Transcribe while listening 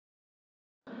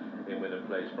in winner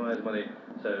place prize money.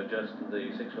 So just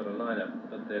the 6-runner lineup,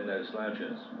 but they're no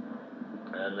slouchers.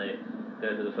 And they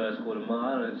go to the first quarter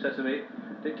mile, and it's Sesame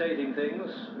dictating things,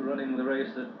 running the race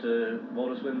that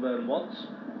Walter Swinburne wants,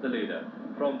 the leader.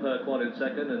 From Per Quad in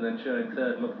second, and then showing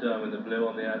third Mukdam in the blue.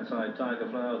 On the outside, Tiger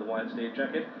Flower with the white sleeve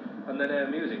jacket, and then Air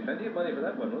Music. Plenty of money for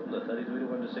that one, wasn't there? 33 to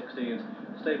 1 to 16s.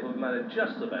 Stapleford Manor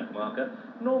just the back marker.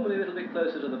 Normally a little bit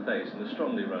closer to the pace in a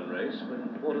strongly run race,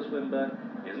 but Walter Swinburne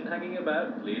isn't hanging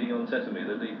about, leading on Sesame.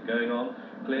 The lead going on,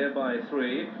 clear by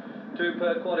 3. 2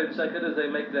 Per Quad in second as they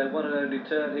make their one and only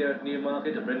turn here at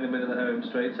Newmarket to bring them into the home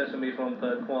straight. Sesame from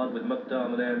Per Quad with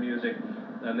Mukdam and Air Music,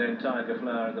 and then Tiger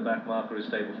Flower in the back marker is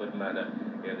Stapleford Manor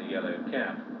in the yellow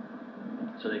cap.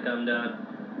 So they come down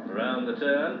around the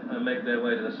turn and make their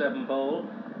way to the 7th hole,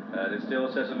 and it's still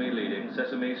Sesame leading.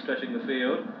 Sesame stretching the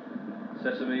field.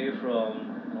 Sesame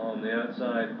from on the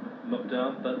outside,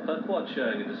 Mukdam, but Per Quad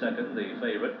showing into second, the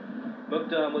favourite.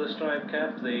 Mukdam with a striped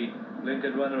cap. The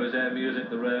blinkered runner is Air Music,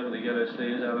 the row with the yellow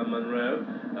sleeves, Alan Munro,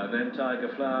 and then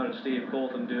Tiger Flower and Steve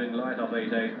Cauthen doing light off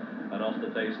 8-8, and off the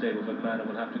pace Stapleford Manor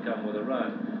will have to come with a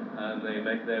run, and they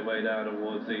make their way down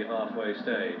towards the halfway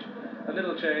stage. A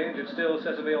little change, it's still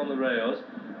Sesame on the rails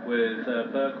with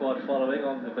Per Quad following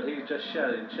on, but he's just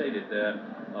shaded there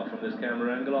from this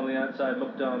camera angle. On the outside,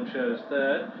 Mukdam shows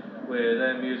third with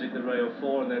Air Music, the rail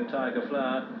 4, and then Tiger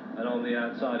Flower, and on the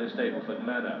outside is Stapleford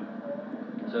Manor.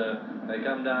 So they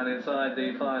come down inside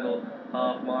the final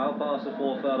half mile, past the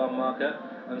 4 furlong marker,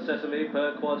 and Sesame,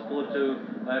 Per Quad's pulled to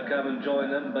come and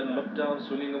join them, but Mukdam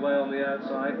swinging away on the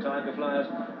outside. Tiger Flower's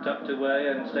tucked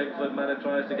away, and Stapleford Manor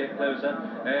tries to get closer.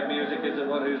 Air Music is the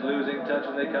one who's losing touch,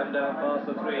 and they come down past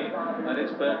the 3, and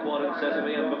it's Per Quad and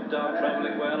Sesame, and Mukdam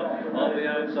travelling well on the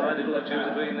outside. Little to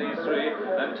choose between these 3,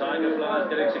 and Tiger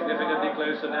Flower's getting significantly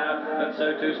closer now, and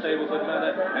so too Stapleford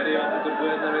Manor. Any of them could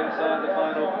win. They're inside the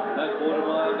final quarter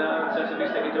mile now, and Sesame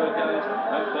sticking to a guns,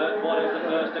 and Per Quad is the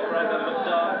first to crack, and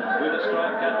Mukdam with a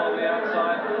striped cap on the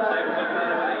outside. Stapleford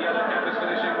Manor with a yellow cap is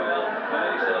finishing well, but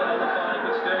any still another 5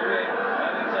 could still win,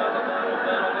 and inside the final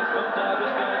furlong it's Mukdam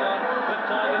just going on, but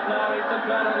Tiger Flower is the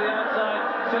flat on the outside.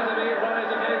 Sesame rise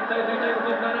again, so to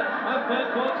Stapleford Manor, and Per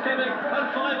Quad's coming, and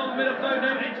 5 of them in a photo.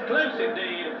 It's close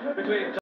indeed between